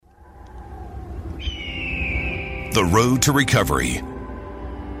The road to recovery.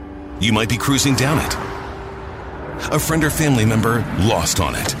 You might be cruising down it. A friend or family member lost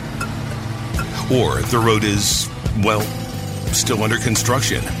on it. Or the road is, well, still under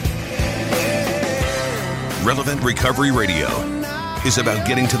construction. Relevant Recovery Radio is about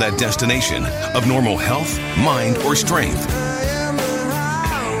getting to that destination of normal health, mind, or strength.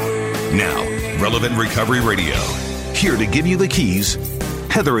 Now, Relevant Recovery Radio. Here to give you the keys,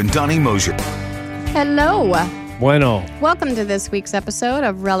 Heather and Donnie Mosier. Hello. Bueno. Welcome to this week's episode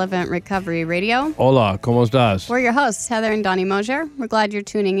of Relevant Recovery Radio. Hola, ¿cómo estás? We're your hosts, Heather and Donnie Mosier. We're glad you're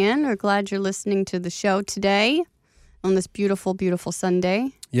tuning in. We're glad you're listening to the show today on this beautiful, beautiful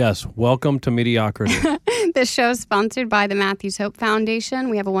Sunday. Yes, welcome to mediocrity. This show is sponsored by the Matthews Hope Foundation.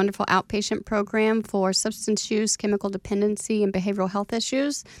 We have a wonderful outpatient program for substance use, chemical dependency, and behavioral health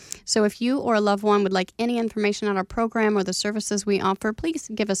issues. So if you or a loved one would like any information on our program or the services we offer, please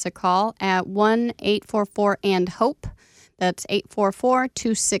give us a call at 1-844-AND-HOPE. That's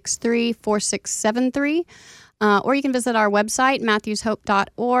 844-263-4673. Or you can visit our website,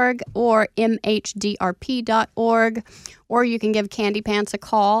 matthewshope.org or mhdrp.org. Or you can give Candy Pants a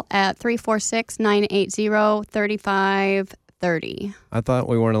call at 346-980-3530. I thought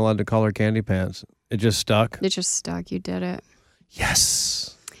we weren't allowed to call her Candy Pants. It just stuck? It just stuck. You did it.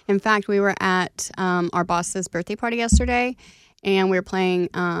 Yes. In fact, we were at our boss's birthday party yesterday, and we were playing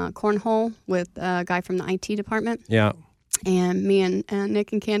cornhole with a guy from the IT department. Yeah. And me and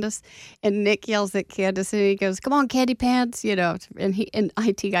Nick and Candace, and Nick yells at Candace, and he goes, "Come on, Candy Pants," you know. And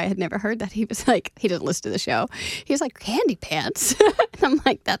IT guy had never heard that. He was like, he didn't listen to the show. He was like, "Candy Pants," and I'm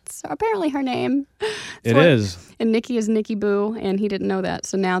like, "That's apparently her name." It is. And Nikki is Nikki Boo, and he didn't know that.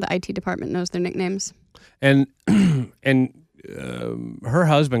 So now the IT department knows their nicknames. And her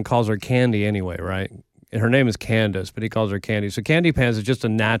husband calls her Candy anyway, right? And her name is Candace, but he calls her Candy. So Candy Pants is just a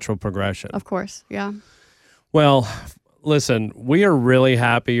natural progression. Of course, yeah. Well, listen, we are really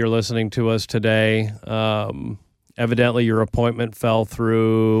happy you're listening to us today. Evidently, your appointment fell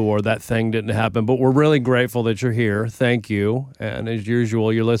through or that thing didn't happen, but we're really grateful that you're here. Thank you. And as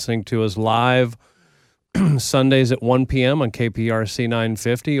usual, you're listening to us live Sundays at 1 p.m. on KPRC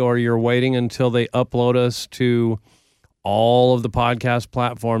 950, or you're waiting until they upload us to all of the podcast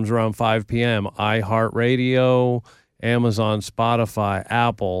platforms around 5 p.m. iHeartRadio, Amazon, Spotify,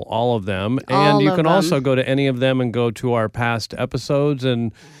 Apple, all of them. And you can also go to any of them and go to our past episodes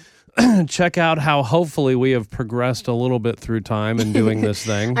and check out how hopefully we have progressed a little bit through time in doing this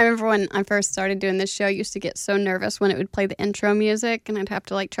thing. I remember when I first started doing this show, I used to get so nervous when it would play the intro music, and I'd have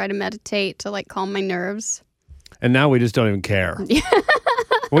to try to meditate to calm my nerves. And now we just don't even care.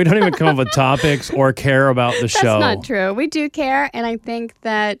 We don't even come up with topics or care about the show. That's not true. We do care, and I think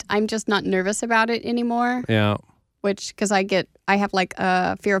that I'm just not nervous about it anymore. Yeah. Because I have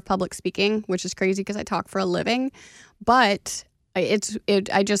a fear of public speaking, which is crazy because I talk for a living, but I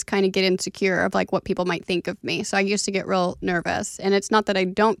just kind of get insecure of what people might think of me. So I used to get real nervous, and it's not that I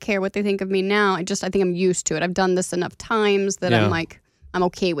don't care what they think of me now. I think I'm used to it. I've done this enough times that I'm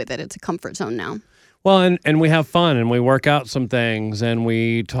okay with it. It's a comfort zone now. Well, and we have fun, and we work out some things, and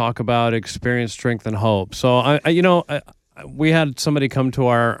we talk about experience, strength, and hope. So we had somebody come to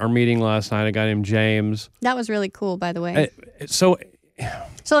our meeting last night, a guy named James. That was really cool, by the way. So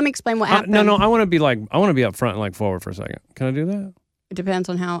let me explain what happened. No, I want to be up front and forward for a second. Can I do that? It depends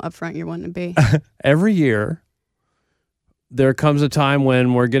on how upfront you're wanting to be. Every year, there comes a time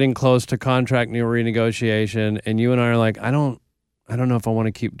when we're getting close to contract new renegotiation, and you and I are like, I don't know if I want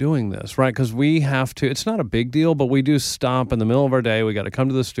to keep doing this, right? Because we have to. It's not a big deal, but we do stop in the middle of our day. We got to come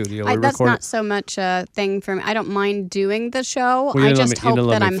to the studio. That's not so much a thing for me. I don't mind doing the show. I just hope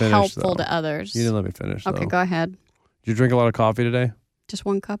that I'm helpful to others. You didn't let me finish, Okay, go ahead. Did you drink a lot of coffee today? Just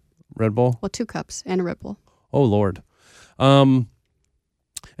 1 cup. Red Bull? Well, 2 cups and a Red Bull. Oh, Lord.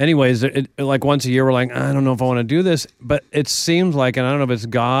 Anyways, once a year, we're like, I don't know if I want to do this. But it seems like, and I don't know if it's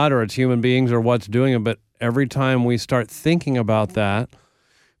God or it's human beings or what's doing it, but every time we start thinking about that,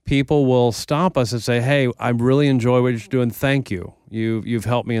 people will stop us and say, "Hey, I really enjoy what you're doing. Thank you. You've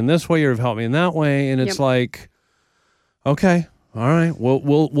helped me in this way. You've helped me in that way." And it's okay, all right,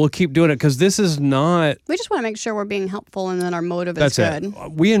 we'll keep doing it because this is not. We just want to make sure we're being helpful and that our motive is good. That's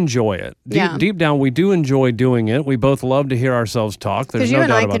it. We enjoy it. Deep down, we do enjoy dodoing it. We both love to hear ourselves talk. There's no doubt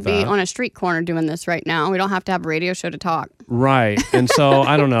about that. Because you and I could be on a street corner doing this right now. We don't have to have a radio show to talk. Right. And so,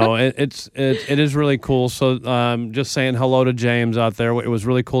 I don't know. It is really cool. So just saying hello to James out there. It was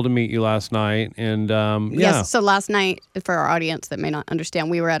really cool to meet you last night. And Yes, so last night, for our audience that may not understand,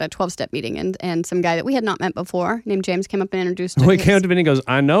 we were at a 12-step meeting, and some guy that we had not met before named James came up and introduced He came up to me and he goes,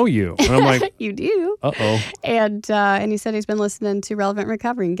 I know you. And I'm like, you do. uh-oh. And he said he's been listening to Relevant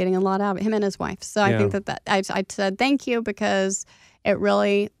Recovery and getting a lot out of it, him and his wife. So I think that I said thank you because it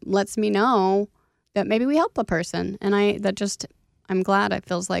really lets me know that maybe we help a person. And I'm glad. It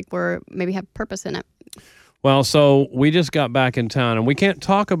feels like we're maybe have purpose in it. Well, so we just got back in town, and we can't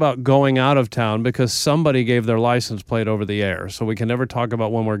talk about going out of town because somebody gave their license plate over the air. So we can never talk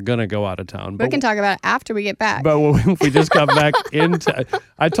about when we're going to go out of town. But we can talk about it after we get back. But we just got back into...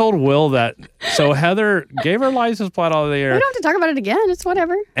 I told Will that. So Heather gave her license plate over the air. We don't have to talk about it again. It's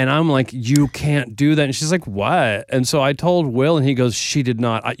whatever. And I'm like, you can't do that. And she's like, what? And so I told Will, and he goes, she did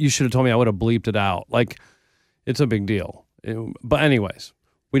not. You should have told me. I would have bleeped it out. Like, it's a big deal. But anyways,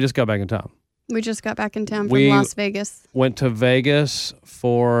 we just got back in town. We just got back in town from Las Vegas. Went to Vegas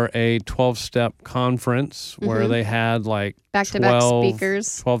for a 12-step conference where they had like back-to-back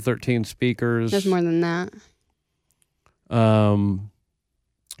speakers. 12, 13 speakers. There's more than that.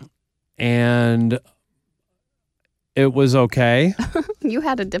 And it was okay. You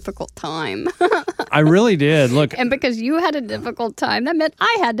had a difficult time. I really did. Look. And because you had a difficult time, that meant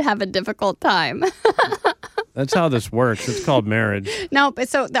I had to have a difficult time. That's how this works. It's called marriage. No, but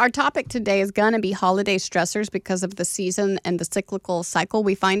so our topic today is going to be holiday stressors because of the season and the cyclical cycle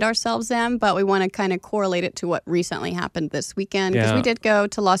we find ourselves in. But we want to kind of correlate it to what recently happened this weekend. Because we did go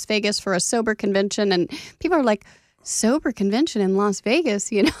to Las Vegas for a sober convention. And people are like, sober convention in Las Vegas?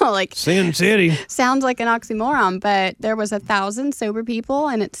 You know, like... Sin City. Sounds like an oxymoron. But there was 1,000 sober people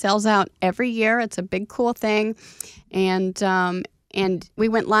and it sells out every year. It's a big, cool thing. And we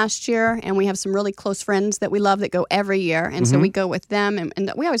went last year, and we have some really close friends that we love that go every year. And so we go with them,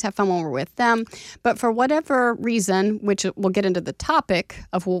 and we always have fun when we're with them. But for whatever reason, which we'll get into the topic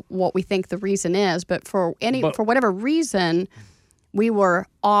of what we think the reason is, but for whatever reason, we were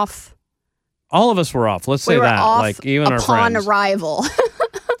off. All of us were off. Let's say that. Like even our friends. Upon arrival.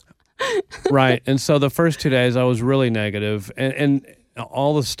 Right. And so the first 2 days, I was really negative. And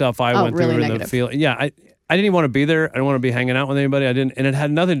all the stuff I went really through negative. and the feeling. Yeah, I didn't even want to be there. I didn't want to be hanging out with anybody. And it had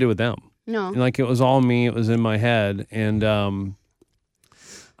nothing to do with them. No. And like it was all me. It was in my head. And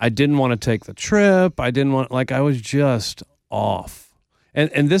I didn't want to take the trip. I was just off.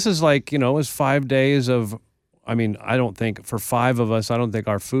 And this is like, it was 5 days of, I don't think for 5 of us, I don't think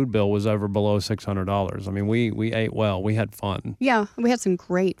our food bill was ever below $600. I mean, we ate well. We had fun. Yeah, we had some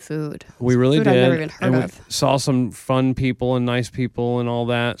great food. We really did. I've never even heard and of. We saw some fun people and nice people and all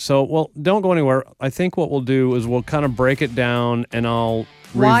that. So, well, don't go anywhere. I think what we'll do is we'll kind of break it down and I'll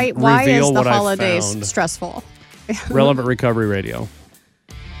why reveal what I found. Why is the holidays stressful? Relevant Recovery Radio.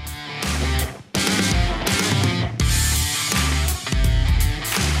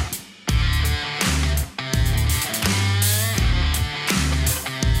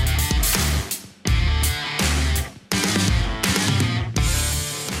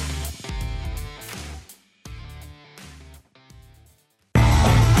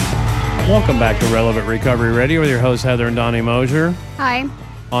 Welcome back to Relevant Recovery Radio with your host, Heather and Donnie Mosier. Hi.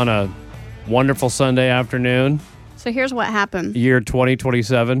 On a wonderful Sunday afternoon. So here's what happened. Year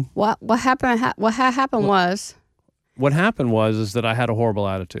 2027. What happened? What happened was... What happened was that I had a horrible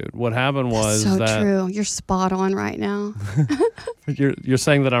attitude. What happened was That's so that... true. You're spot on right now. You're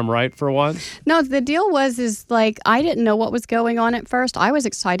saying that I'm right for once? No, the deal is like I didn't know what was going on at first. I was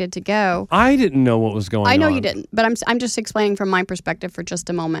excited to go. I didn't know what was going on. I know you didn't, but I'm just explaining from my perspective for just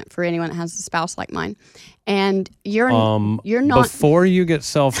a moment for anyone that has a spouse like mine. And you're not... Before you get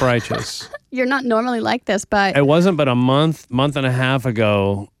self-righteous. You're not normally like this, but... It wasn't but a month and a half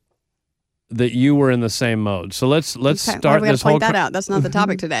ago that you were in the same mode. So let's start well, we this gotta whole... point that out. That's not the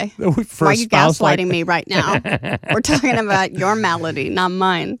topic today. Why Why are you gaslighting me right now? We're talking about your malady, not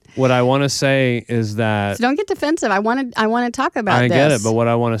mine. What I want to say is that... So don't get defensive. I want to talk about this. I get it, but what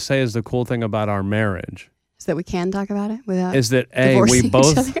I want to say is the cool thing about our marriage... Is that we can talk about it without is that divorcing each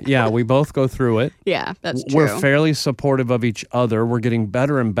other? we both go through it. Yeah, that's true. We're fairly supportive of each other. We're getting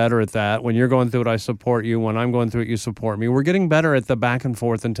better and better at that. When you're going through it, I support you. When I'm going through it, you support me. We're getting better at the back and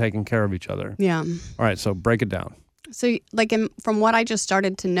forth and taking care of each other. Yeah. All right, so break it down. So, like, from what I just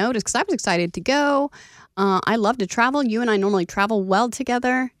started to notice, because I was excited to go, I love to travel. You and I normally travel well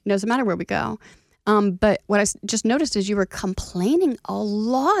together. It doesn't matter where we go. But what I just noticed is you were complaining a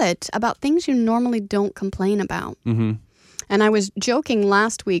lot about things you normally don't complain about. Mm-hmm. And I was joking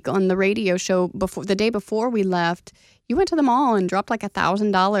last week on the radio show the day before we left. You went to the mall and dropped like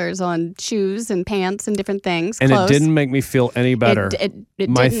 $1,000 on shoes and pants and different things. And clothes. It didn't make me feel any better.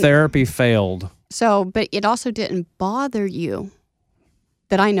 My therapy failed. So, but it also didn't bother you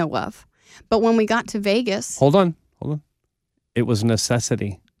that I know of. But when we got to Vegas... Hold on. It was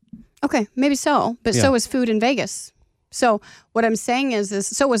necessity. Okay, maybe so. But so is food in Vegas. So what I'm saying is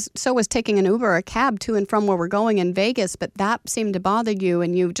so was taking an Uber or a cab to and from where we're going in Vegas, but that seemed to bother you,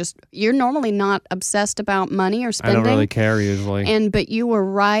 and you're normally not obsessed about money or spending. I don't really care usually. But you were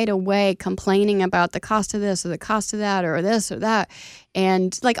right away complaining about the cost of this or the cost of that or this or that.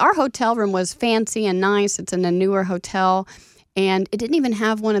 And like our hotel room was fancy and nice. It's in a newer hotel. And it didn't even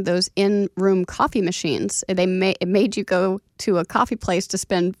have one of those in-room coffee machines. It made you go to a coffee place to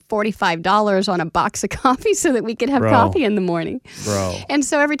spend $45 on a box of coffee so that we could have coffee in the morning. Bro. And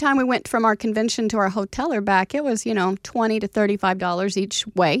so every time we went from our convention to our hotel or back, it was, $20 to $35 each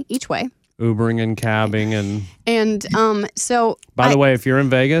way. Ubering and cabbing And so... By the way, if you're in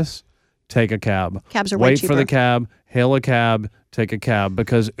Vegas, take a cab. Cabs are way cheaper. Wait for the cab, hail a cab, take a cab,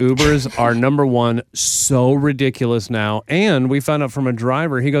 because Ubers are number one, so ridiculous now. And we found out from a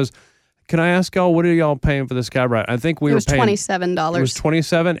driver, he goes, can I ask y'all, what are y'all paying for this cab ride? I think we were paying... It was $27. It was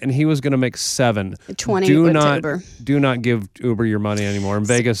 $27, and he was going to make $7. $20 Uber. Do not give Uber your money anymore. In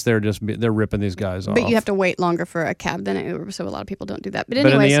Vegas, they're ripping these guys off. But you have to wait longer for a cab than an Uber, so a lot of people don't do that. But in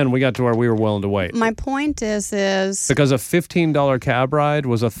anyways, the end, we got to where we were willing to wait. My point is because a $15 cab ride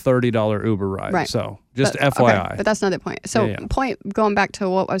was a $30 Uber ride. Right. So just FYI. Okay, but that's not the point. So point going back to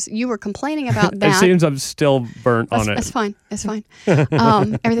what was you were complaining about that. It seems I'm still burnt on it. It's fine. It's fine.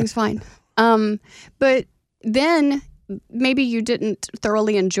 Everything's fine. But then maybe you didn't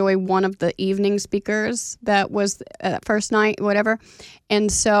thoroughly enjoy one of the evening speakers that was first night, whatever.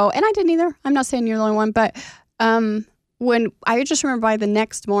 And I didn't either. I'm not saying you're the only one, but when I just remember by the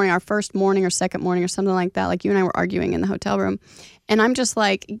next morning, our first morning or second morning or something like that, like you and I were arguing in the hotel room, and I'm just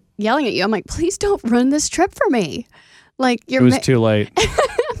like yelling at you. I'm like, please don't run this trip for me. Like it was too late.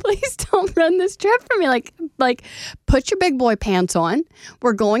 Please don't run this trip for me. Like, put your big boy pants on.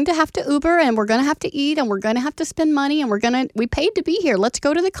 We're going to have to Uber, and we're going to have to eat, and we're going to have to spend money, and we paid to be here. Let's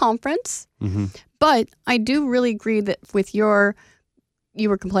go to the conference. Mm-hmm. But I do really agree that with you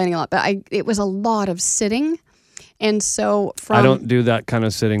were complaining a lot, but it was a lot of sitting. And so I don't do that kind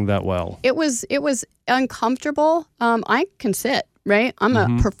of sitting that well. It was uncomfortable. I can sit. Right? I'm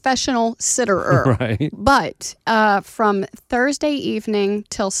a professional sitterer. Right. But from Thursday evening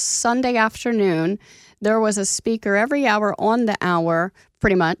till Sunday afternoon, there was a speaker every hour on the hour,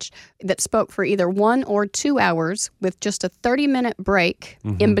 pretty much, that spoke for either 1 or 2 hours with just a 30-minute break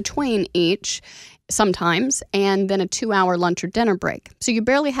in between each sometimes, and then a 2-hour lunch or dinner break. So you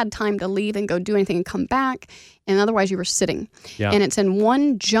barely had time to leave and go do anything and come back, and otherwise you were sitting. Yeah. And it's in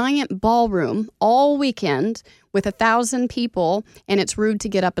one giant ballroom all weekend with 1,000 people, and it's rude to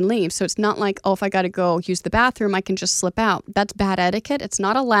get up and leave. So it's not like, oh, if I got to go use the bathroom, I can just slip out. That's bad etiquette. It's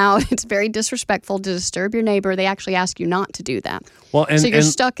not allowed. It's very disrespectful to disturb your neighbor. They actually ask you not to do that. Well, so you're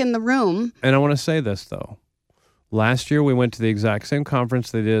stuck in the room. And I want to say this, though. Last year, we went to the exact same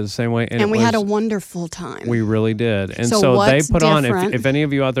conference. They did it the same way. And we had a wonderful time. We really did. And so they put on, if any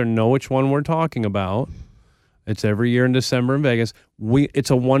of you out there know which one we're talking about, it's every year in December in Vegas. It's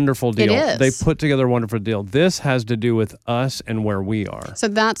a wonderful deal. It is. They put together a wonderful deal. This has to do with us and where we are. So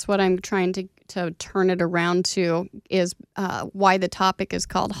that's what I'm trying to turn it around to, is why the topic is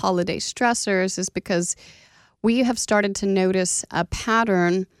called Holiday Stressors, is because we have started to notice a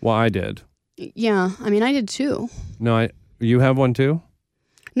pattern. Well, I did. Yeah, I mean, I did too. No, you have one too?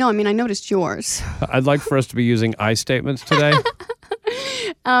 No, I mean, I noticed yours. I'd like for us to be using I statements today.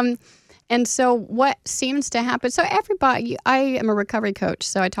 And so what seems to happen, so everybody, I am a recovery coach,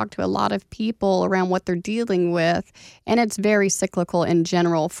 so I talk to a lot of people around what they're dealing with, and it's very cyclical in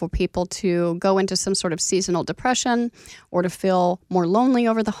general for people to go into some sort of seasonal depression, or to feel more lonely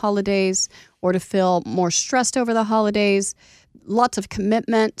over the holidays, or to feel more stressed over the holidays. Lots of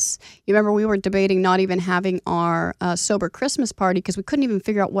commitments. You remember we were debating not even having our sober Christmas party because we couldn't even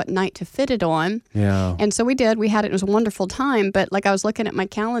figure out what night to fit it on. Yeah. And so we did. We had it. It was a wonderful time. But like I was looking at my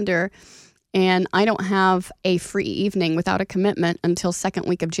calendar, and I don't have a free evening without a commitment until second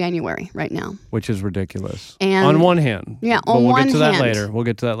week of January right now. Which is ridiculous. And on one hand. Yeah, but on we'll one get to hand. that later. We'll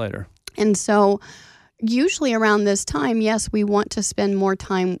get to that later. And so usually around this time, yes, we want to spend more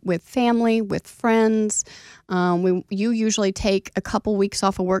time with family, with friends. You usually take a couple weeks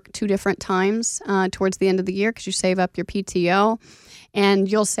off of work 2 different times towards the end of the year because you save up your PTO.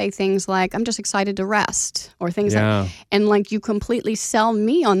 And you'll say things like, I'm just excited to rest, or things like, and like you completely sell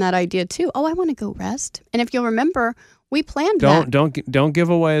me on that idea too. Oh, I want to go rest. And if you'll remember, we planned that. Don't give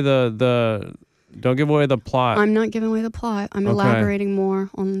away don't give away the plot. I'm not giving away the plot. I'm elaborating more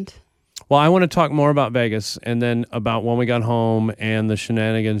on. Well, I want to talk more about Vegas, and then about when we got home and the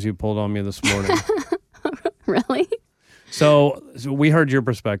shenanigans you pulled on me this morning. Really? So we heard your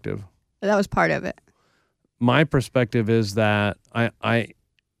perspective. That was part of it. My perspective is that I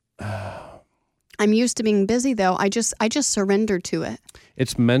I'm used to being busy, though. I just surrendered to it.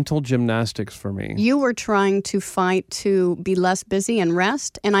 It's mental gymnastics for me. You were trying to fight to be less busy and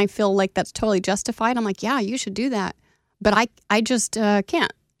rest, and I feel like that's totally justified. I'm like, yeah, you should do that. But I just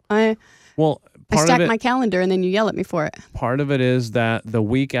can't. I stack my calendar, and then you yell at me for it. Part of it is that the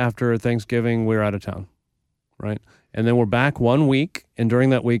week after Thanksgiving, we're out of town, right? And then we're back 1 week, and during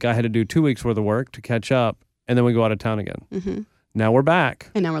that week, I had to do 2 weeks worth of work to catch up, and then we go out of town again. Mm-hmm. Now we're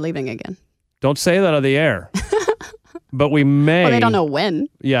back. And now we're leaving again. Don't say that on the air. But we may. Well, they don't know when.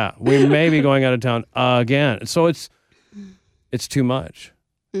 Yeah, we may be going out of town again. So it's too much.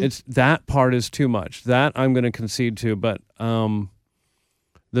 It's that part is too much. That I'm going to concede to. But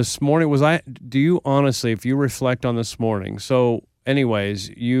this morning do you honestly, if you reflect on this morning, so anyways,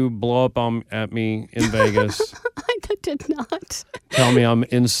 you blow up at me in Vegas. I did not. Tell me I'm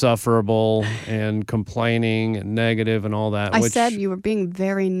insufferable and complaining and negative and all that. I said you were being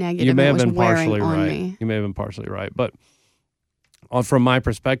very negative. You may have been partially right. You may have been partially right. But from my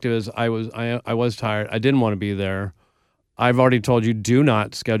perspective, is I was tired. I didn't want to be there. I've already told you, do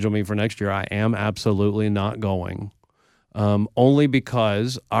not schedule me for next year. I am absolutely not going. Only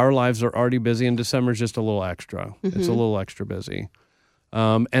because our lives are already busy and December is just a little extra. Mm-hmm. It's a little extra busy.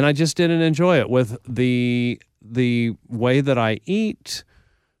 And I just didn't enjoy it with the way that I eat,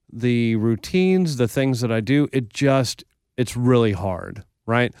 the routines, the things that I do. It's really hard,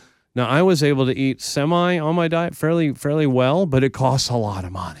 right? Now, I was able to eat semi on my diet fairly well, but it costs a lot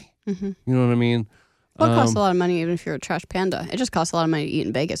of money. Mm-hmm. You know what I mean? Well, it costs a lot of money even if you're a trash panda. It just costs a lot of money to eat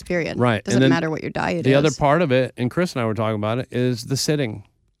in Vegas, period. Right. It doesn't matter what your diet is. The other part of it, and Chris and I were talking about it, is the sitting.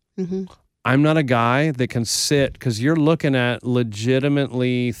 Mm-hmm. I'm not a guy that can sit, because you're looking at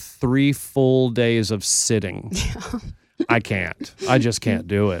legitimately 3 full days of sitting. Yeah. I can't. I just can't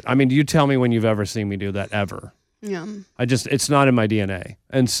do it. I mean, you tell me when you've ever seen me do that, ever. Yeah. It's not in my DNA.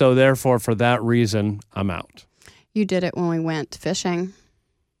 And so therefore, for that reason, I'm out. You did it when we went fishing.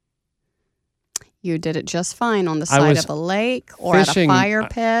 You did it just fine on the side of a lake or fishing, at a fire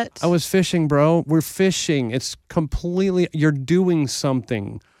pit. I was fishing, bro. We're fishing. It's completely, you're doing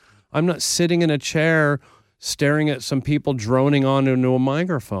something. I'm not sitting in a chair staring at some people droning on into a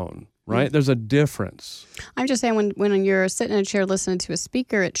microphone, right? Mm-hmm. There's a difference. I'm just saying when you're sitting in a chair listening to a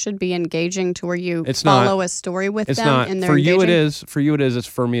speaker, it should be engaging to where you follow a story with them. And they're engaging. For you it is. For you it is.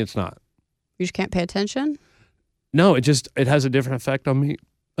 For me it's not. You just can't pay attention? No, it has a different effect on me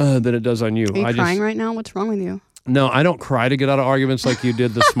than it does on you. Are you crying right now? What's wrong with you? No, I don't cry to get out of arguments like you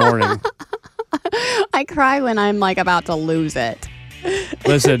did this morning. I cry when I'm like about to lose it.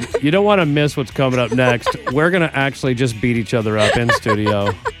 Listen, you don't want to miss what's coming up next. We're going to actually just beat each other up in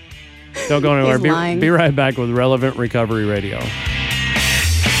studio. Don't go anywhere. Be right back with Relevant Recovery Radio.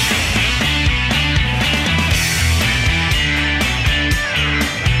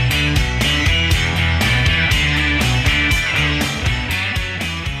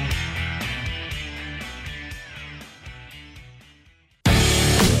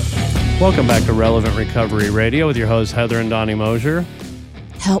 Welcome back to Relevant Recovery Radio with your hosts, Heather and Donnie Mosier.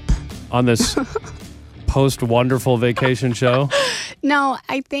 Help. On this post-wonderful vacation show. No,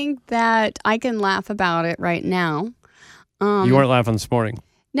 I think that I can laugh about it right now. You weren't laughing this morning.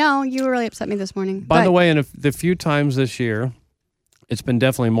 No, you really upset me this morning. By the way, in the few times this year, it's been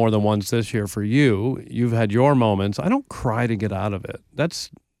definitely more than once this year for you. You've had your moments. I don't cry to get out of it. That's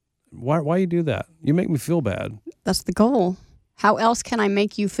why you do that. You make me feel bad. That's the goal. How else can I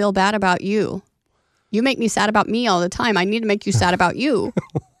make you feel bad about you? You make me sad about me all the time. I need to make you sad about you.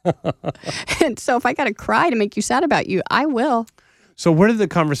 And so if I got to cry to make you sad about you, I will. So where did the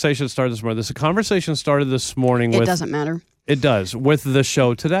conversation start this morning? The conversation started this morning with... It doesn't matter. It does, with the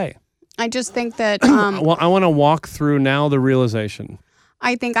show today. I just think that... well, I want to walk through now the realization.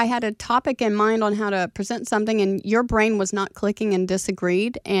 I think I had a topic in mind on how to present something, and your brain was not clicking and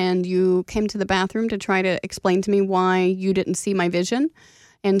disagreed, and you came to the bathroom to try to explain to me why you didn't see my vision.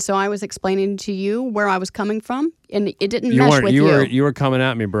 And so I was explaining to you where I was coming from, and it didn't mesh with you. You were coming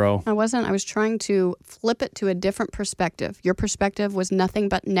at me, bro. I wasn't. I was trying to flip it to a different perspective. Your perspective was nothing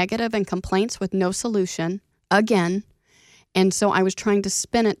but negative and complaints with no solution, again. And so I was trying to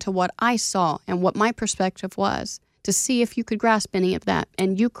spin it to what I saw and what my perspective was, to see if you could grasp any of that,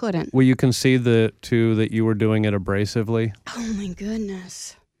 and you couldn't. Will you concede that you were doing it abrasively? Oh, my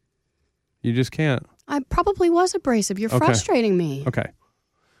goodness. You just can't. I probably was abrasive. You're frustrating me. Okay.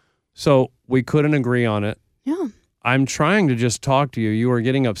 So we couldn't agree on it. Yeah. I'm trying to just talk to you. You were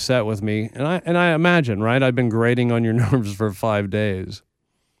getting upset with me, and I imagine, right? I've been grating on your nerves for 5 days.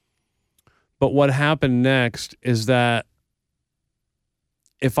 But what happened next is that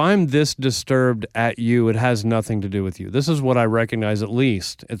if I'm this disturbed at you, it has nothing to do with you. This is what I recognize, at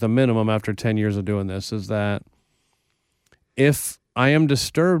least at the minimum after 10 years of doing this, is that if I am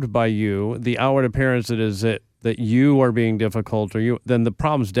disturbed by you, the outward appearance that you are being difficult, then the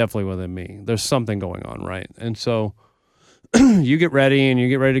problem's definitely within me. There's something going on, right? And so you get ready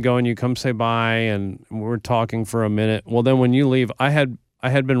to go and you come say bye and we're talking for a minute. Well, then when you leave, I had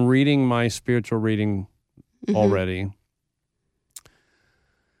been reading my spiritual reading already.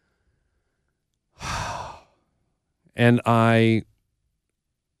 And I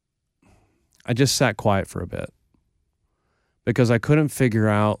just sat quiet for a bit because I couldn't figure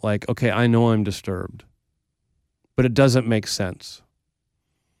out, like, okay, I know I'm disturbed, but it doesn't make sense.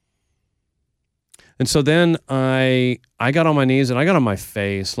 And so then I got on my knees and I got on my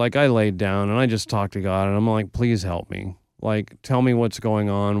face, like I laid down and I just talked to God and I'm like, please help me. Like, tell me what's going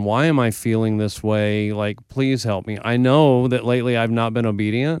on. Why am I feeling this way? Like, please help me. I know that lately I've not been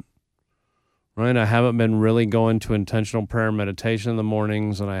obedient, right? I haven't been really going to intentional prayer and meditation in the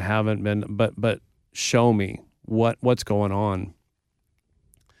mornings, and I haven't been, but show me what's going on.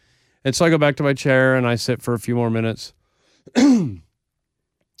 And so I go back to my chair and I sit for a few more minutes. And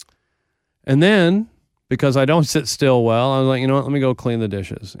then, because I don't sit still well, I was like, you know what, let me go clean the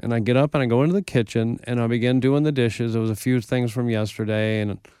dishes. And I get up and I go into the kitchen and I begin doing the dishes. There was a few things from yesterday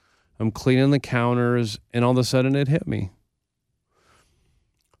and I'm cleaning the counters, and all of a sudden it hit me.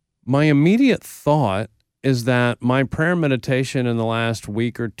 My immediate thought is that my prayer meditation in the last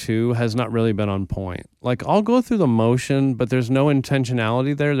week or two has not really been on point. Like, I'll go through the motion, but there's no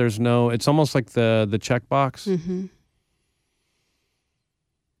intentionality there. It's almost like the checkbox. Mm-hmm.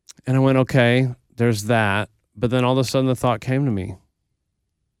 And I went, okay, there's that. But then all of a sudden the thought came to me.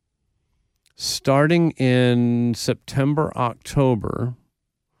 Starting in September, October,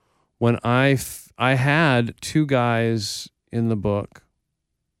 when I had 2 guys in the book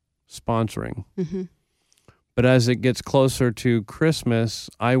sponsoring. Mm-hmm. But as it gets closer to Christmas,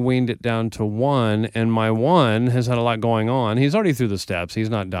 I weaned it down to 1, and my 1 has had a lot going on. He's already through the steps. He's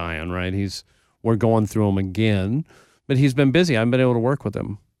not dying, right? We're going through them again, but he's been busy. I haven't been able to work with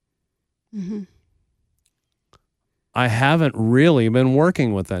him. Mm-hmm. I haven't really been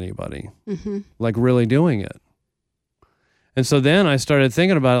working with anybody, like really doing it. And so then I started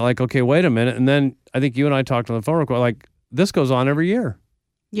thinking about it, like, okay, wait a minute. And then I think you and I talked on the phone, like, this goes on every year.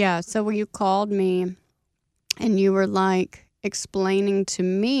 Yeah, so when you called me and you were like explaining to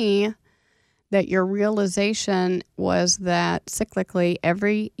me that your realization was that cyclically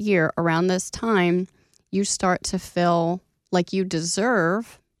every year around this time, you start to feel like you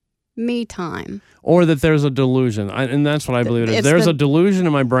deserve me time. Or that there's a delusion. And that's what I believe it is. There's a delusion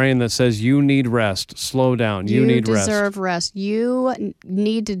in my brain that says you need rest. Slow down. You need rest. You deserve rest. You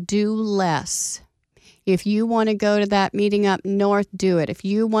need to do less. If you want to go to that meeting up north, do it. If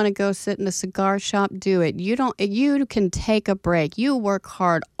you want to go sit in a cigar shop, do it. You can take a break. You work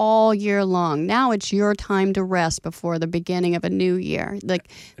hard all year long. Now it's your time to rest before the beginning of a new year. Like,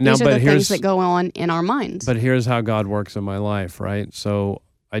 these are the things that go on in our minds. But here's how God works in my life, right? So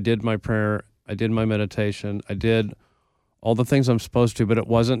I did my prayer, I did my meditation, I did all the things I'm supposed to, but it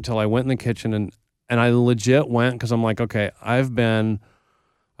wasn't until I went in the kitchen and I legit went, because I'm like, okay, I've been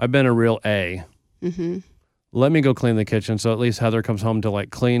a real A. Mm-hmm. Let me go clean the kitchen, so at least Heather comes home to like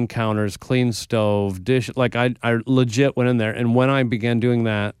clean counters, clean stove, dish. Like I legit went in there, and when I began doing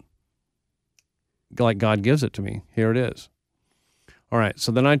that, like God gives it to me. Here it is. All right,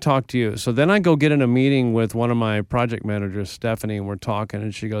 so then I talk to you. So then I go get in a meeting with one of my project managers, Stephanie, and we're talking,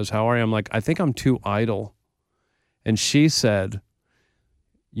 and she goes, how are you? I'm like, I think I'm too idle. And she said,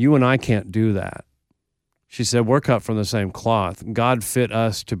 you and I can't do that. She said, we're cut from the same cloth. God fit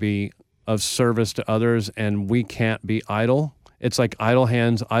us to be of service to others, and we can't be idle. It's like idle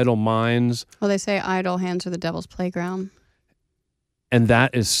hands, idle minds. Well, they say idle hands are the devil's playground. And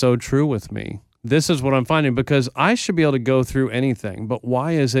that is so true with me. This is what I'm finding, because I should be able to go through anything, but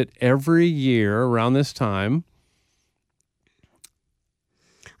why is it every year around this time?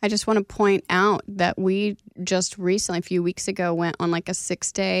 I just want to point out that we just recently, a few weeks ago, went on like a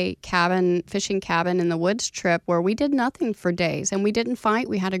 6-day fishing cabin in the woods trip where we did nothing for days, and we didn't fight.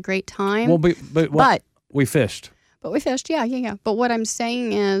 We had a great time. Well, but we fished. But we fished, yeah. But what I'm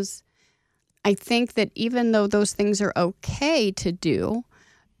saying is, I think that even though those things are okay to do,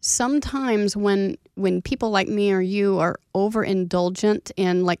 sometimes when people like me or you are overindulgent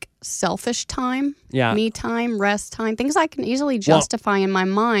in like selfish time, me time, rest time, things I can easily justify in my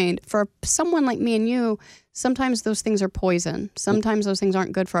mind, for someone like me and you, sometimes those things are poison. Sometimes those things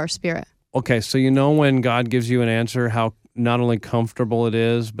aren't good for our spirit. Okay, so you know when God gives you an answer, how not only comfortable it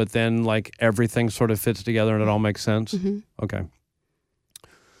is, but then like everything sort of fits together and it all makes sense? Mm-hmm. Okay.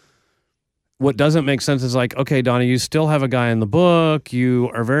 what doesn't make sense is like, okay, Donnie, you still have a guy in the book. You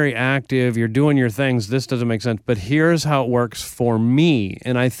are very active. You're doing your things. This doesn't make sense. But here's how it works for me.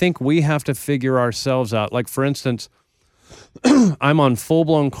 And I think we have to figure ourselves out. Like, for instance, I'm on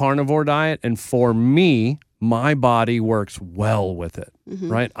full-blown carnivore diet. And for me, my body works well with it,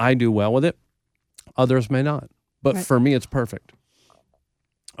 right? I do well with it. Others may not. But for me, it's perfect.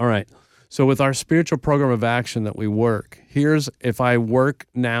 All right. So with our spiritual program of action that we work, if I work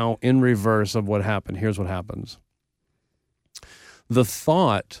now in reverse of what happened, here's what happens. The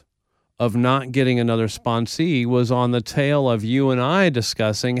thought of not getting another sponsee was on the tail of you and I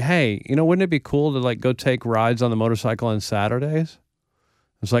discussing, hey, wouldn't it be cool to like go take rides on the motorcycle on Saturdays?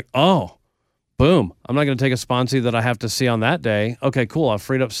 It's like, oh, boom. I'm not going to take a sponsee that I have to see on that day. Okay, cool. I've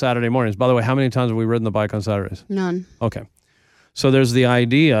freed up Saturday mornings. By the way, how many times have we ridden the bike on Saturdays? None. Okay. So there's the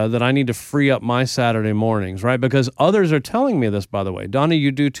idea that I need to free up my Saturday mornings, right? Because others are telling me this, by the way. Donnie, you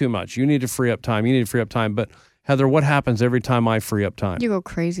do too much. You need to free up time. You need to free up time. But Heather, what happens every time I free up time? You go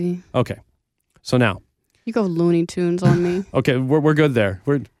crazy. Okay. So now. You go Looney Tunes on me. Okay, we're good there.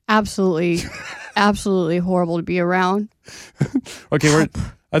 We're absolutely horrible to be around. Okay,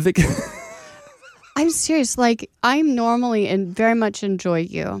 I think I'm serious. Like, I'm normally and very much enjoy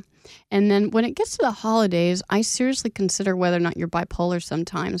you. And then when it gets to the holidays, I seriously consider whether or not you're bipolar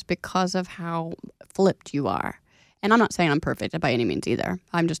sometimes because of how flipped you are. And I'm not saying I'm perfect by any means either.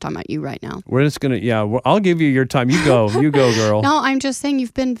 I'm just talking about you right now. We're just going to, I'll give you your time. You go, girl. No, I'm just saying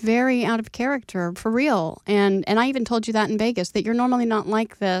you've been very out of character, for real. And I even told you that in Vegas, that you're normally not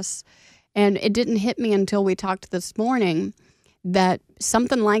like this. And it didn't hit me until we talked this morning that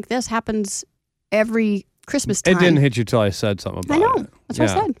something like this happens every Christmas time. It didn't hit you till I said something about it. I know. That's what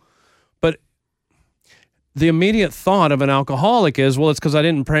I said. But the immediate thought of an alcoholic is, well, it's because I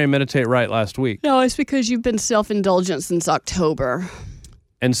didn't pray and meditate right last week. No, it's because you've been self-indulgent since October.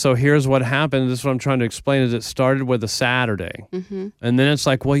 And so here's what happened. This is what I'm trying to explain is it started with a Saturday. And then it's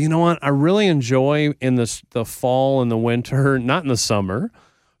like, well, you know what? I really enjoy in the fall and the winter, not in the summer,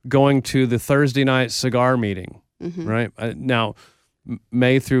 going to the Thursday night cigar meeting, right? Now,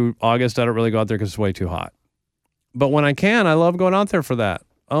 May through August, I don't really go out there because it's way too hot. But when I can, I love going out there for that.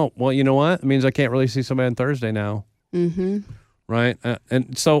 Oh, well, you know what? It means I can't really see somebody on Thursday now. Right?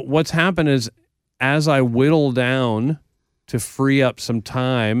 And so what's happened is as I whittle down to free up some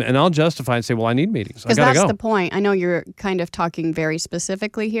time, and I'll justify and say, well, I need meetings. I got to go. Because that's the point. I know you're kind of talking very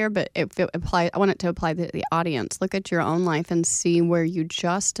specifically here, but I want it to apply to the audience. Look at your own life and see where you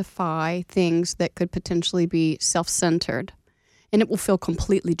justify things that could potentially be self-centered. And it will feel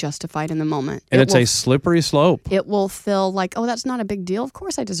completely justified in the moment. And it's a slippery slope. It will feel like, oh, that's not a big deal. Of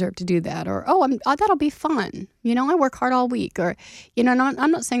course I deserve to do that. Or, that'll be fun. I work hard all week. Or,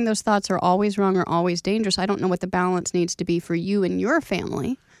 I'm not saying those thoughts are always wrong or always dangerous. I don't know what the balance needs to be for you and your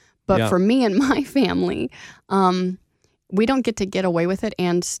family. But for me and my family, we don't get away with it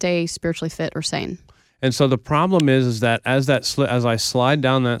and stay spiritually fit or sane. And so the problem is that as I slide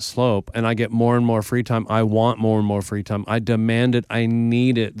down that slope and I get more and more free time, I want more and more free time. I demand it. I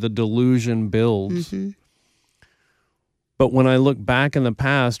need it. The delusion builds. But when I look back in the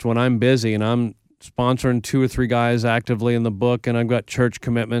past, when I'm busy and I'm sponsoring 2 or 3 guys actively in the book, and I've got church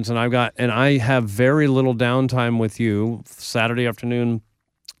commitments, and I have very little downtime with you, Saturday afternoon,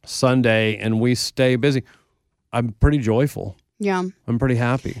 Sunday, and we stay busy, I'm pretty joyful. Yeah. I'm pretty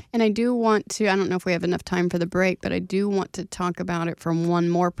happy. And I do want to, I don't know if we have enough time for the break, but I do want to talk about it from one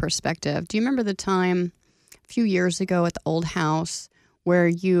more perspective. Do you remember the time a few years ago at the old house where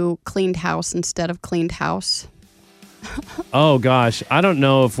you cleaned house instead of cleaned house? Oh, gosh. I don't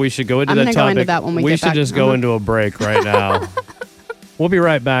know if we should go into that topic. I'm going to go into that when we get back. We should just go into a break right now. We'll be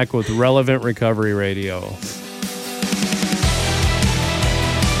right back with Relevant Recovery Radio.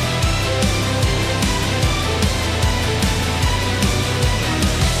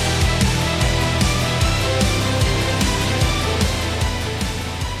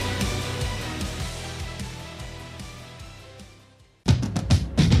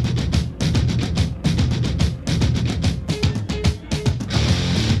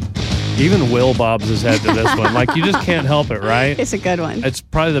 Even Will bobs his head to this one. Like, you just can't help it, right? It's a good one. It's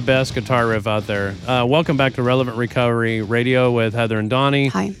probably the best guitar riff out there. Welcome back to Relevant Recovery Radio with Heather and Donnie.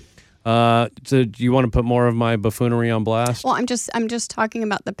 Hi. So do you want to put more of my buffoonery on blast? Well, I'm just talking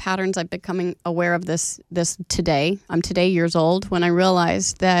about the patterns. I'm becoming aware of this today. I'm today years old when I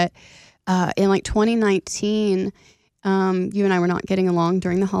realized that in like 2019, you and I were not getting along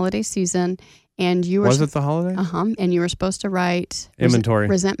during the holiday season. And you were Was it the holiday? And you were supposed to write inventory,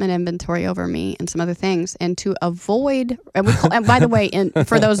 resentment inventory over me and some other things. And to avoid, and by the way,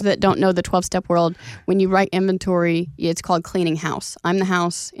 for those that don't know the 12-step world, when you write inventory, it's called cleaning house. I'm the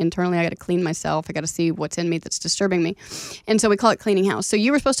house. Internally, I got to clean myself. I got to see what's in me that's disturbing me. And so we call it cleaning house. So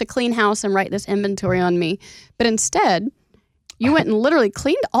you were supposed to clean house and write this inventory on me. But instead, you went and literally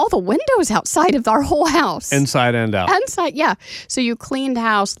cleaned all the windows outside of our whole house. Inside and out. Inside, yeah. So you cleaned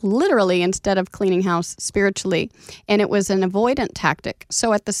house literally instead of cleaning house spiritually. And it was an avoidant tactic.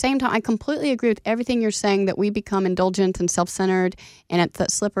 So at the same time, I completely agree with everything you're saying, that we become indulgent and self-centered and at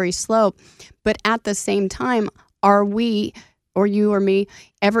that slippery slope. But at the same time, are we, or you or me,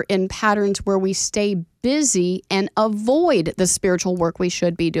 ever in patterns where we stay busy and avoid the spiritual work we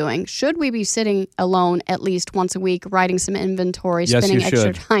should be doing? Should we be sitting alone at least once a week, writing some inventory, spending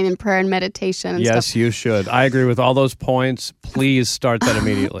extra time in prayer and meditation and yes, stuff? you should. I agree with all those points. Please start that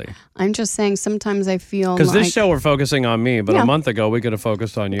immediately. I'm just saying sometimes I feel because this show we're focusing on me, but a month ago we could have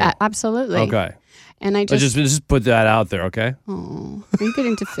focused on you. Absolutely. Okay. And I just put that out there, okay? Oh, are you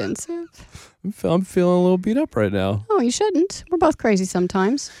getting defensive? I'm feeling a little beat up right now. Oh, you shouldn't. We're both crazy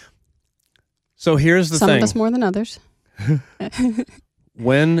sometimes. So here's the thing. Some of us more than others.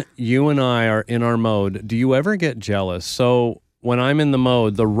 When you and I are in our mode, do you ever get jealous? So when I'm in the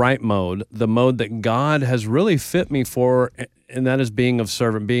mode, the right mode, the mode that God has really fit me for, and that is being of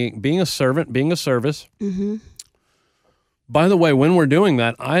servant, being a servant, being a service. Mm-hmm. By the way, when we're doing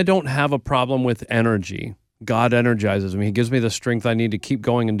that, I don't have a problem with energy. God energizes me. He gives me the strength I need to keep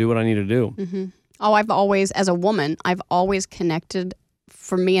going and do what I need to do. Mm-hmm. Oh, I've always, as a woman, I've always connected,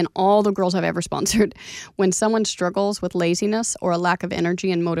 for me and all the girls I've ever sponsored, when someone struggles with laziness or a lack of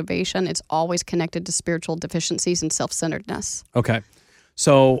energy and motivation, it's always connected to spiritual deficiencies and self-centeredness. Okay.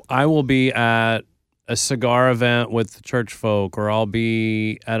 So I will be at a cigar event with the church folk, or I'll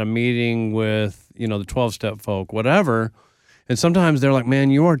be at a meeting with, the 12-step folk, whatever. And sometimes they're like, man,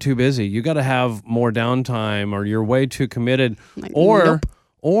 you are too busy. You got to have more downtime, or you're way too committed. Like, or nope.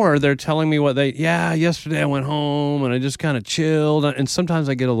 Or they're telling me yesterday I went home and I just kind of chilled. And sometimes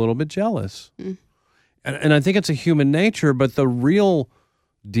I get a little bit jealous. Mm. And I think it's a human nature, but the real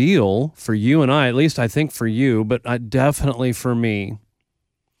deal for you and I, at least I think for you, but definitely for me,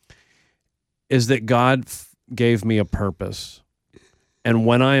 is that God gave me a purpose. And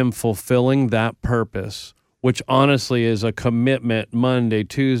when I am fulfilling that purpose, which honestly is a commitment Monday,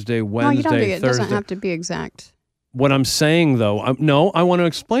 Tuesday, Wednesday, Thursday. It doesn't have to be exact. What I'm saying, though, I want to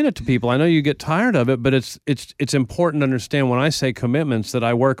explain it to people. I know you get tired of it, but it's important to understand when I say commitments that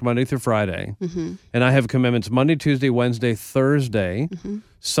I work Monday through Friday, mm-hmm. and I have commitments Monday, Tuesday, Wednesday, Thursday, mm-hmm.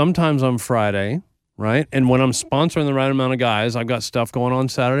 sometimes on Friday, right? And when I'm sponsoring the right amount of guys, I've got stuff going on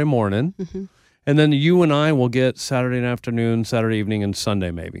Saturday morning, mm-hmm. and then you and I will get Saturday afternoon, Saturday evening, and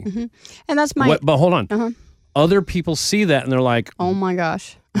Sunday maybe. Mm-hmm. And that's my... But hold on. Uh-huh. Other people see that, and they're like... Oh, my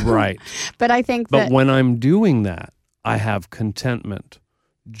gosh. Right. But I think that... But when I'm doing that, I have contentment,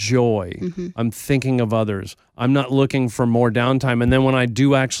 joy. Mm-hmm. I'm thinking of others. I'm not looking for more downtime. And then when I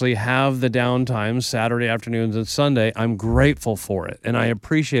do actually have the downtime, Saturday afternoons and Sunday, I'm grateful for it, and I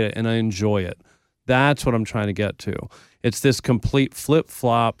appreciate it, and I enjoy it. That's what I'm trying to get to. It's this complete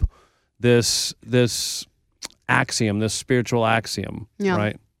flip-flop, this axiom, this spiritual axiom,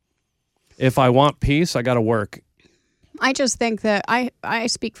 right? If I want peace, I got to work. I just think that I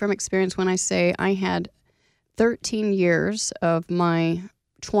speak from experience when I say I had 13 years of my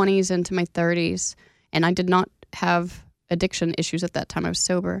 20s into my 30s, and I did not have addiction issues at that time. I was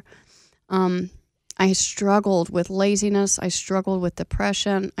sober. I struggled with laziness. I struggled with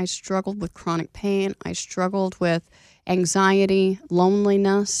depression. I struggled with chronic pain. I struggled with anxiety,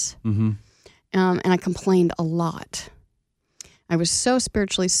 loneliness, mm-hmm. And I complained a lot. I was so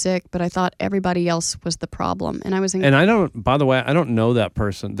spiritually sick, but I thought everybody else was the problem. And I was And I don't, by the way, I don't know that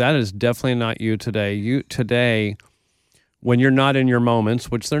person. That is definitely not you today. You today, when you're not in your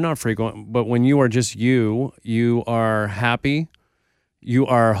moments, which they're not frequent, but when you are just you are happy, you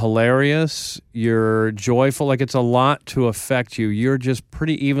are hilarious, you're joyful. Like, it's a lot to affect you. You're just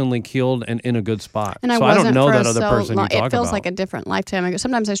pretty evenly keeled and in a good spot. And so I don't know that other person you talk about. It feels like a different lifetime ago.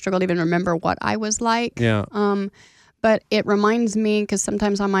 Sometimes I struggle to even remember what I was like. Yeah. But it reminds me, because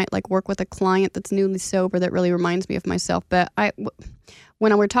sometimes I might work with a client that's newly sober that really reminds me of myself. But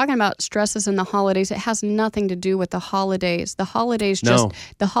when we're talking about stresses in the holidays, it has nothing to do with the holidays. The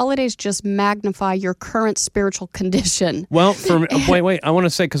holidays just magnify your current spiritual condition. Well, wait, I want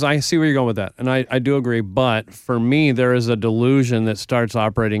to say, because I see where you're going with that, and I do agree. But for me, there is a delusion that starts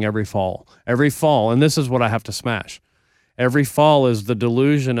operating every fall. Every fall, and this is what I have to smash. Every fall is the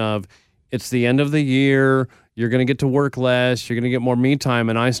delusion of, it's the end of the year, you're going to get to work less, you're going to get more me time,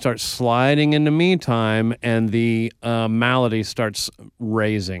 and I start sliding into me time, and the malady starts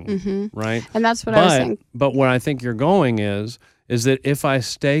raising, right? And that's what I was saying. But where I think you're going is that if I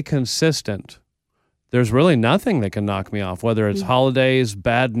stay consistent, there's really nothing that can knock me off, whether it's holidays,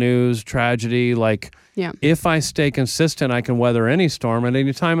 bad news, tragedy. Like, if I stay consistent, I can weather any storm at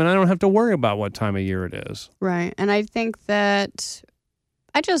any time, and I don't have to worry about what time of year it is. Right. And I think that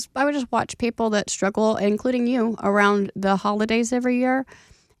I would just watch people that struggle, including you, around the holidays every year.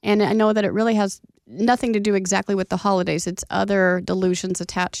 And I know that it really has nothing to do exactly with the holidays. It's other delusions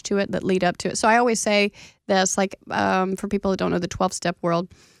attached to it that lead up to it. So I always say this, like, for people who don't know the 12-step world,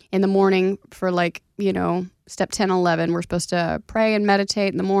 in the morning for step 10, 11, we're supposed to pray and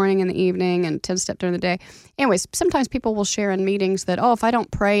meditate in the morning and the evening, and 10-step during the day. Anyways, sometimes people will share in meetings that, if I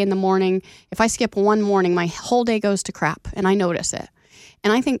don't pray in the morning, if I skip one morning, my whole day goes to crap, and I notice it.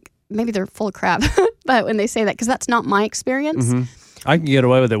 And I think maybe they're full of crap, but when they say that, because that's not my experience. I can get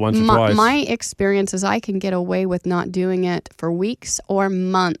away with it once or twice. My experience is I can get away with not doing it for weeks or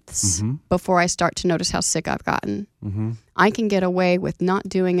months before I start to notice how sick I've gotten. I can get away with not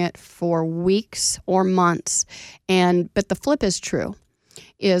doing it for weeks or months. But the flip is true,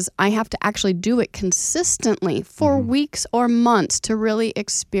 is I have to actually do it consistently for weeks or months to really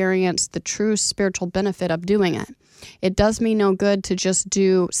experience the true spiritual benefit of doing it. It does me no good to just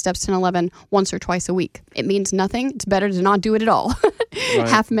do steps 10, 11 once or twice a week. It means nothing. It's better to not do it at all. Right.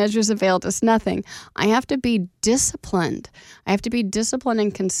 Half measures availed us nothing. I have to be disciplined. I have to be disciplined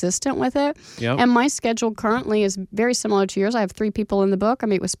and consistent with it. Yep. And my schedule currently is very similar to yours. I have 3 people in the book. I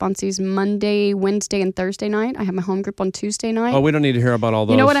meet with sponsees Monday, Wednesday, and Thursday night. I have my home group on Tuesday night. Oh, we don't need to hear about all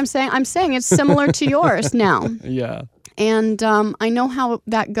those. You know what I'm saying? I'm saying it's similar to yours now. Yeah. And I know how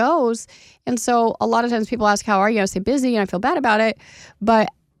that goes. And so a lot of times people ask, how are you? I say busy, and I feel bad about it. But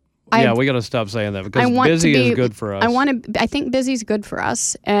we got to stop saying that, because busy is good for us. I think busy is good for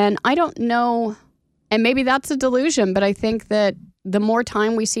us. And I don't know, and maybe that's a delusion, but I think that the more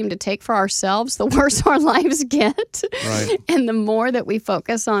time we seem to take for ourselves, the worse our lives get. Right. And the more that we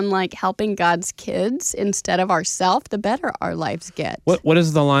focus on helping God's kids instead of ourselves, the better our lives get. What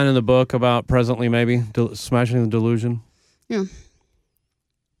is the line in the book about presently maybe smashing the delusion? Yeah.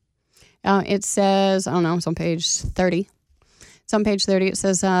 It says, I don't know, it's on page 30. It's on page 30. It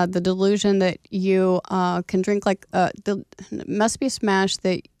says, the delusion that you can drink must be smashed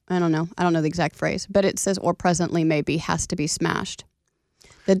that, I don't know the exact phrase, but it says, or presently maybe has to be smashed.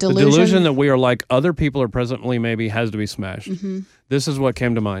 The delusion that we are like other people or presently maybe has to be smashed. This is what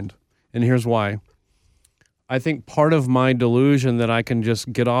came to mind. And here's why. I think part of my delusion that I can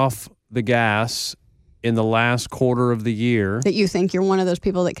just get off the gas in the last quarter of the year. That you think you're one of those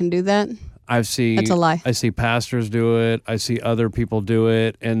people that can do that? That's a lie. I see pastors do it. I see other people do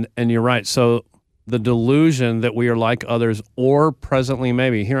it. And you're right. So the delusion that we are like others, or presently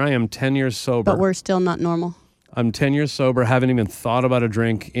maybe. Here I am 10 years sober. But we're still not normal. I'm 10 years sober, haven't even thought about a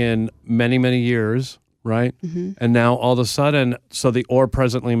drink in many, many years, right? And now all of a sudden, so the or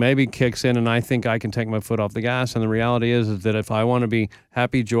presently maybe kicks in, and I think I can take my foot off the gas. And the reality is that if I want to be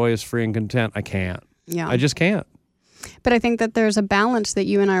happy, joyous, free, and content, I can't. Yeah. I just can't. But I think that there's a balance that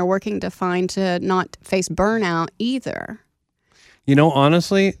you and I are working to find to not face burnout either.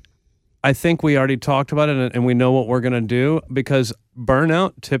 Honestly, I think we already talked about it, and we know what we're going to do, because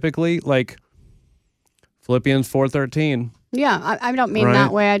burnout typically, like Philippians 4:13. Yeah, I don't mean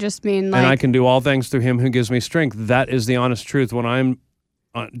that way. I just mean and I can do all things through him who gives me strength. That is the honest truth. When I'm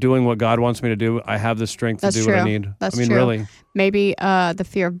doing what God wants me to do, I have the strength to do what I need. That's true. Really. Maybe the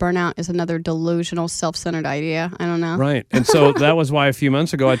fear of burnout is another delusional, self-centered idea. I don't know. Right. And so that was why a few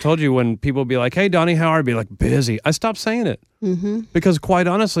months ago I told you, when people be like, hey, Donnie, how are you? I'd be like, busy. I stopped saying it. Because quite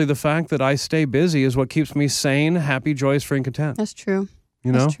honestly, the fact that I stay busy is what keeps me sane, happy, joyous, free, and content. That's true.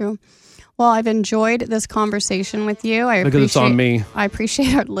 That's true. Well, I've enjoyed this conversation with you. Because it's on me. I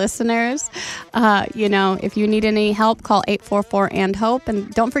appreciate our listeners. If you need any help, call 844-AND-HOPE.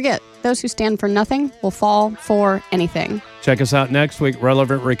 And don't forget, those who stand for nothing will fall for anything. Check us out next week,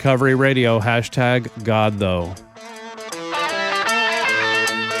 Relevant Recovery Radio, #GodThough.